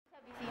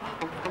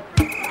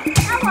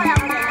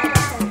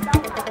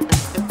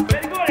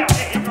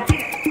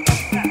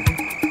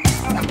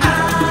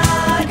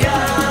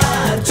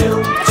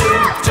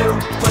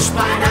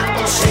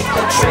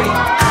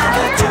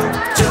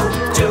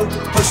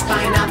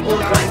pineapple,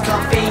 grind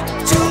coffee.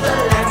 To the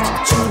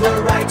left, to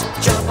the right,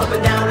 jump up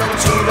and down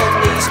onto the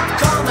knees.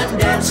 Come and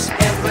dance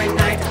every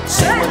night,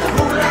 sing with a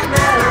hula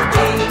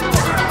melody.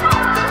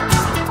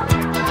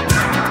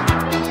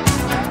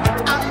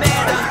 I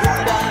met a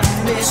hula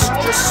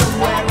mistress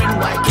somewhere in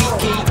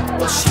Waikiki.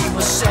 Well, she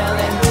was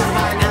selling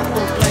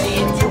pineapple,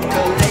 playing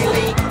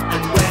ukulele.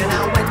 And when I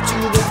went to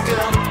the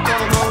girl,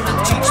 come on and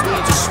teach me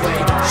to sway,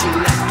 she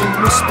laughed and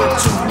whispered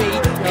to me,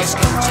 let's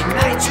come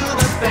tonight to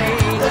the bay.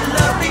 The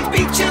lovely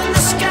beach in the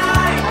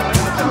sky,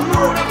 the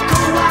moon of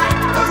Kauai,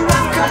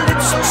 around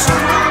Calypso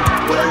surround.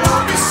 We'll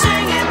all be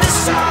singing this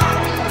song.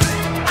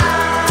 I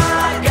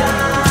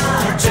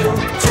got do,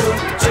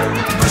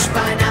 push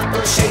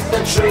pineapple, shake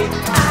the tree. I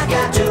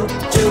got do,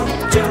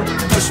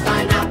 push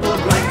pineapple,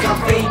 grind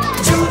coffee.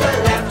 To the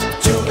left,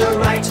 to the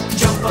right,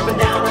 jump up and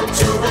down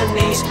onto the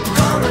knees.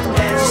 Come and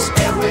dance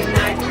every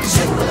night,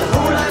 sing with a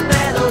hula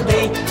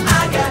melody. I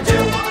got do,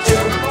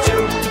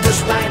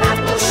 push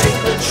pineapple, shake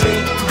the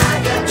tree. I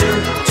got do,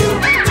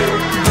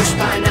 push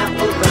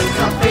pineapple, grind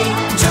coffee.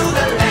 To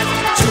the left,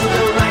 to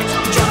the right,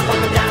 jump up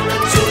and down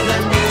onto the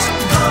knees.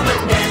 Come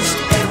and dance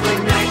every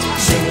night,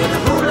 sing with a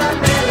hula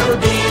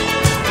melody.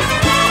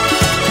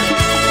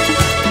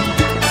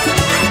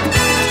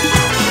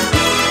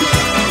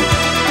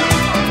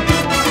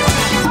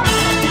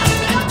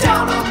 And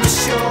down on the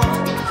shore,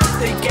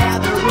 they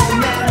gather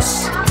romance.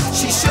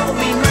 She showed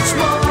me much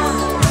more,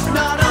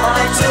 not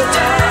only to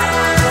dance.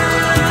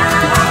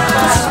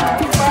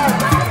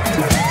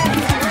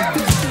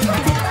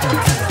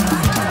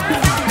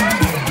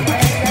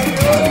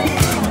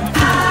 I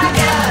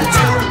got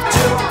do,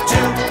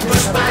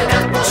 push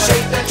pineapple,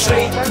 shake the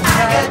tree. I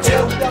got do,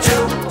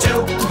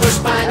 push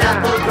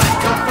pineapple, grind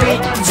coffee.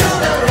 To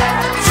the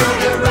left, to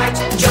the right,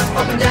 jump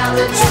up and down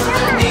into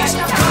the knees.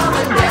 Come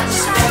and dance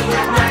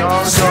every night,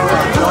 sing a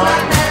hula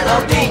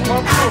melody. I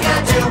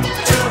got do,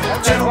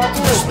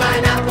 push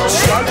pineapple,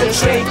 shake the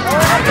tree. I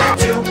got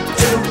do,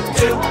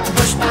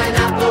 push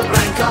pineapple,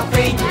 grind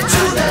coffee.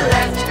 To the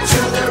left, to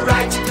the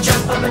right,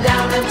 jump up and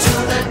down into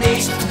the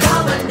knees.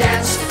 Come and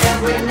dance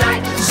every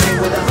night, sing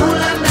with a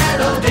hula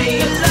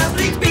melody. A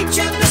lovely beach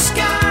in the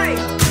sky,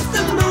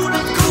 the moon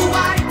of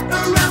Kauai,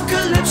 around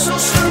Calypso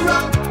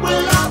surround.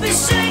 We'll all be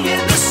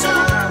singing the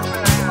song.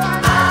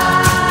 I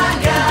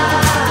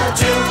got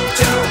do,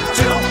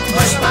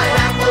 push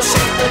pineapple,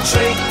 shake the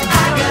tree. I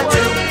got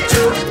do,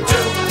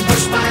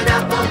 push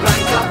pineapple,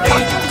 grind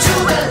coffee. To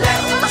the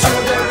left, to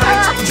the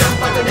right, jump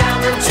up and down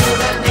into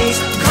the knees.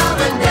 Come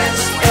and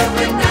dance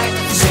every night,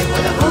 sing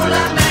with a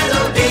hula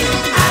melody.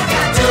 I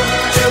got do,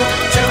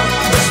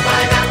 push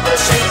pineapple,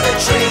 shake the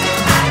tree.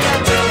 I got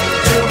do,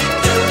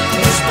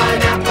 push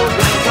pineapple,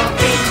 grind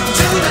coffee.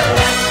 To the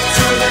left,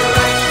 to the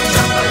right,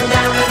 jump up and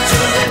down into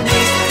the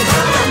knees.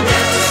 Come and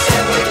dance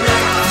every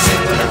night,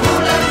 sing with a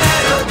hula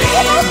melody.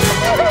 I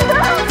got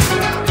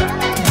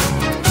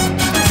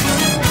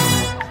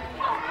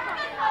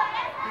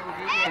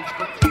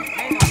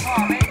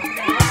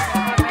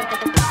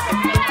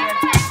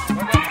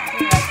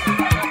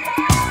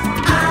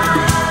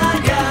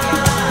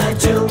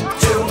do,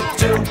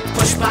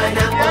 push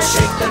pineapple,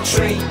 shake the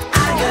tree. I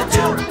got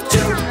do,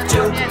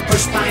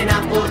 push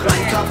pineapple,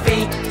 grind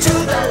coffee. To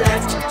the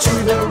left, to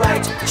the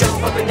right,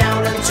 jump up and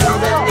down onto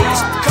the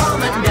knees.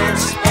 Come and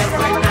dance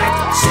every night,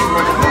 sing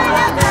with a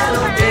hula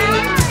melody.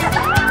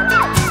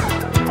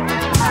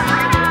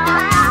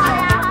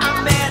 I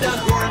met a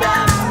hula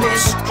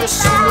mistress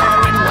somewhere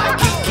in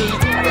Waikiki,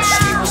 where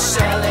she was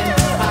selling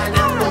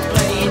pineapple,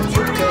 playing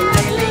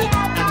ukulele.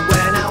 And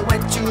when I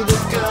went to the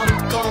girl,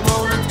 come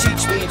on and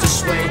teach me to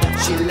sway,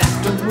 she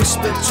laughed and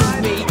whispered to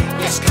me,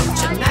 let's come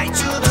tonight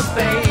to the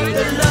bay.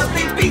 The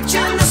lovely beach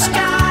and the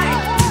sky,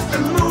 the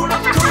moon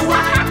of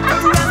Kauai,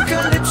 around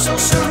Calypso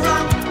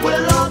surround.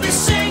 We'll all be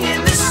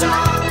singing this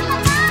song.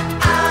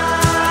 I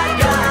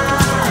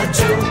got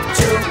do,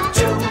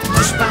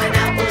 push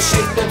pineapple,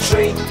 shake the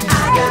tree. I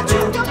got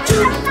do,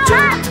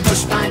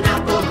 push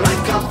pineapple,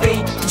 grind coffee.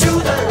 To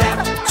the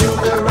left, to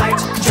the right,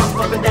 jump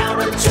up and down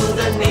onto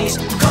the knees.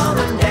 Come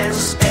and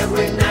dance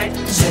every night,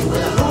 sing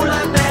with a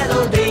hula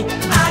melody.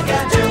 I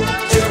got do,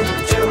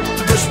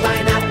 push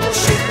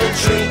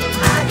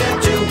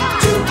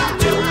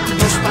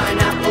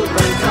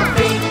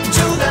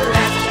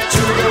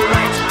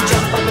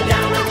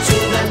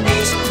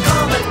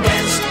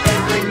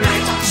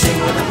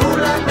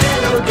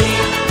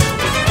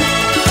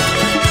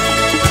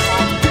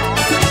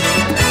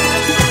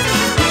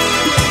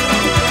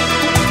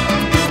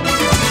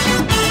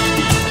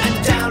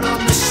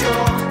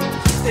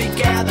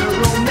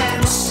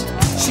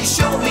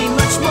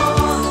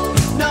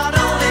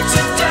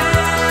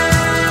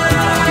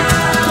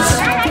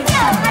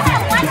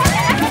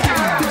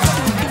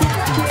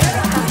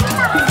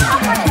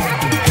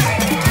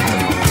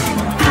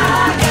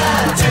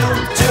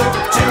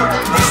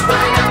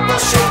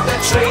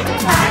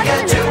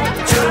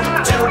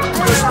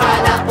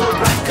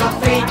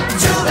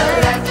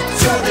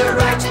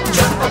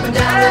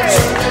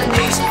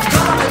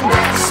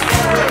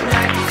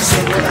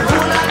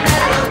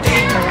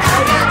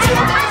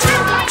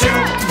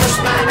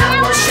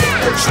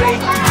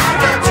tree.